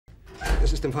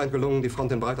Es ist dem Feind gelungen, die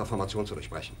Front in breiter Formation zu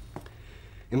durchbrechen.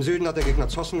 Im Süden hat der Gegner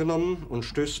Zossen genommen und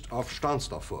stößt auf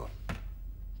Stahnsdorf vor.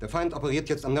 Der Feind operiert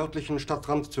jetzt am nördlichen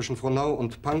Stadtrand zwischen Frohnau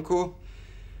und Pankow.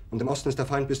 Und im Osten ist der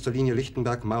Feind bis zur Linie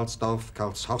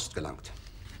Lichtenberg-Marsdorf-Karlshorst gelangt.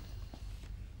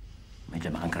 Mit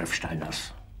dem Angriff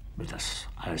Steiners wird das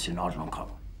alles in Ordnung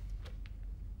kommen.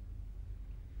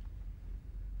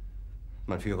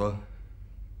 Mein Führer,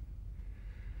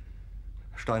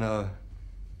 Steiner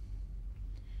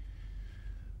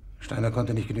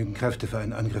konnte nicht genügend Kräfte für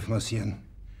einen Angriff massieren.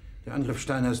 Der Angriff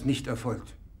Steiner ist nicht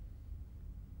erfolgt.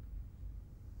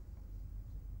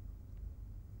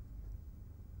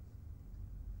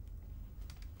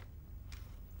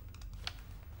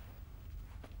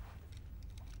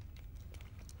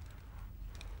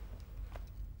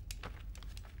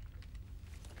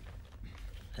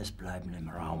 Es bleiben im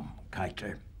Raum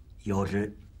Keitel,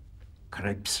 Jodl,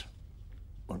 Krebs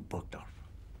und Burgdorf.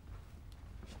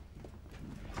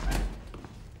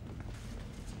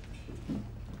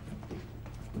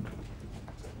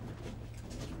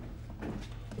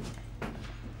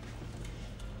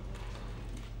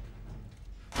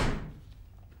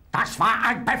 Das war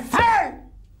ein Befehl!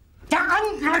 Der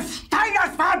Angriff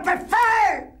Steiners war ein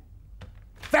Befehl!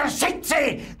 Wer schickt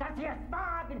Sie, dass Sie es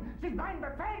wagen, sich meinen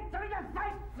Befehl zu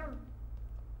widersetzen?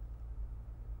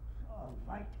 So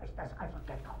weit ist das also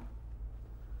gekommen.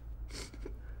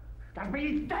 Das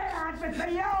Militär hat mich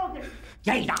belogen!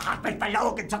 Jeder hat mich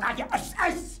belogen, sogar die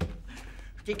SS!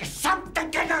 Die gesamte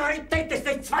Generalität ist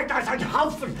nichts weiter als ein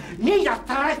Haufen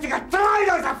niederträchtiger,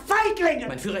 treuloser Feiglinge!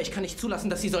 Mein Führer, ich kann nicht zulassen,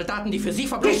 dass die Soldaten, die für Sie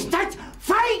verbringen... Nicht als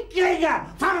Feiglinge!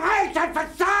 Verreiter,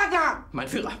 Versager! Mein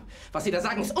Führer, was Sie da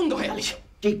sagen, ist ungeheuerlich!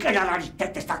 Die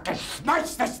Generalität ist das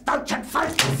Geschmeiß des deutschen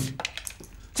Volkes!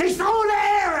 Sie ist ohne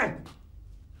Ehre!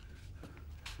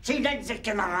 Sie nennen sich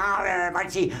Generale, weil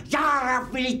Sie Jahre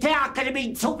auf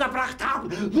Militärakademien zugebracht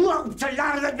haben, nur um zu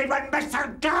lernen, wie man Messer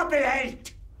und Gabel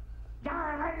hält!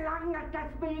 Jahrelang hat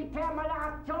das Militär meine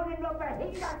Aktionen nur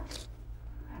behindert.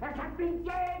 Es hat mir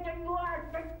jeden nur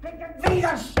ersichtlichen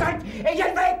Widerstand in den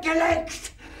Weg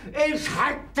gelegt. Ich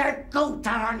hätte gut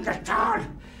daran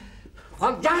getan,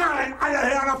 von Jahren alle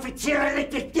höheren Offiziere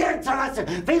liquidieren zu lassen,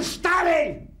 wie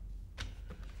Stalin.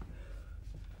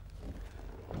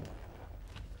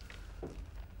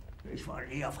 Ich war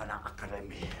nie auf einer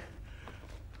Akademie.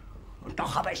 Und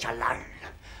doch habe ich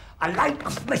allein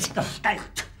auf mich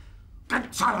gestellt,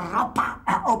 ganz Europa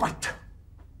erobert.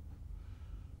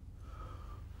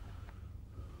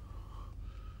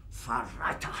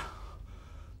 Verräter!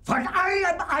 Von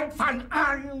allem Anfang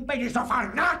an bin ich so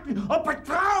verraten und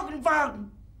betrogen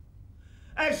worden.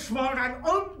 Es wurde ein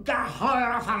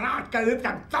ungeheurer Verrat geübt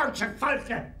am deutschen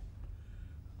Volke.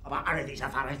 Aber alle diese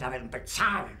Verräter werden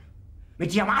bezahlen.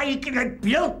 Mit ihrem eigenen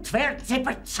Blut werden sie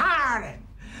bezahlen.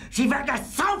 Sie werden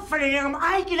es saufen in ihrem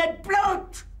eigenen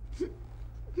Blut.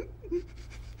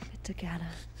 Bitte gerne.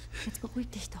 Jetzt beruhig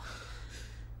dich doch.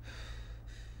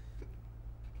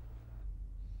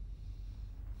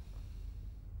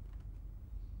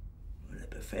 Meine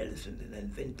Befehle sind in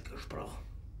den Wind gesprochen.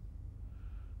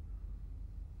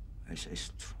 Es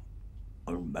ist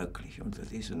unmöglich, unter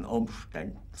diesen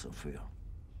Umständen zu führen.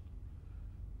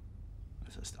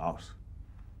 Es ist aus.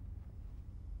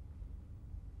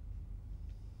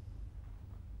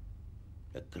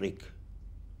 Der Krieg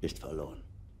ist verloren.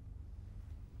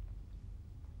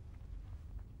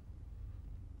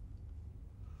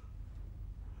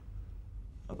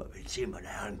 Aber wenn Sie, meine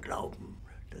Herren, glauben,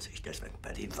 dass ich deswegen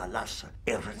Berlin verlasse,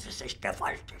 irren Sie sich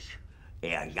gewaltig.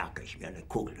 Eher jage ich mir eine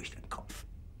Kugel durch den Kopf.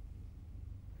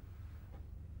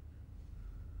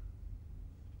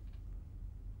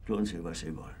 Tun Sie, was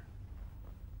Sie wollen.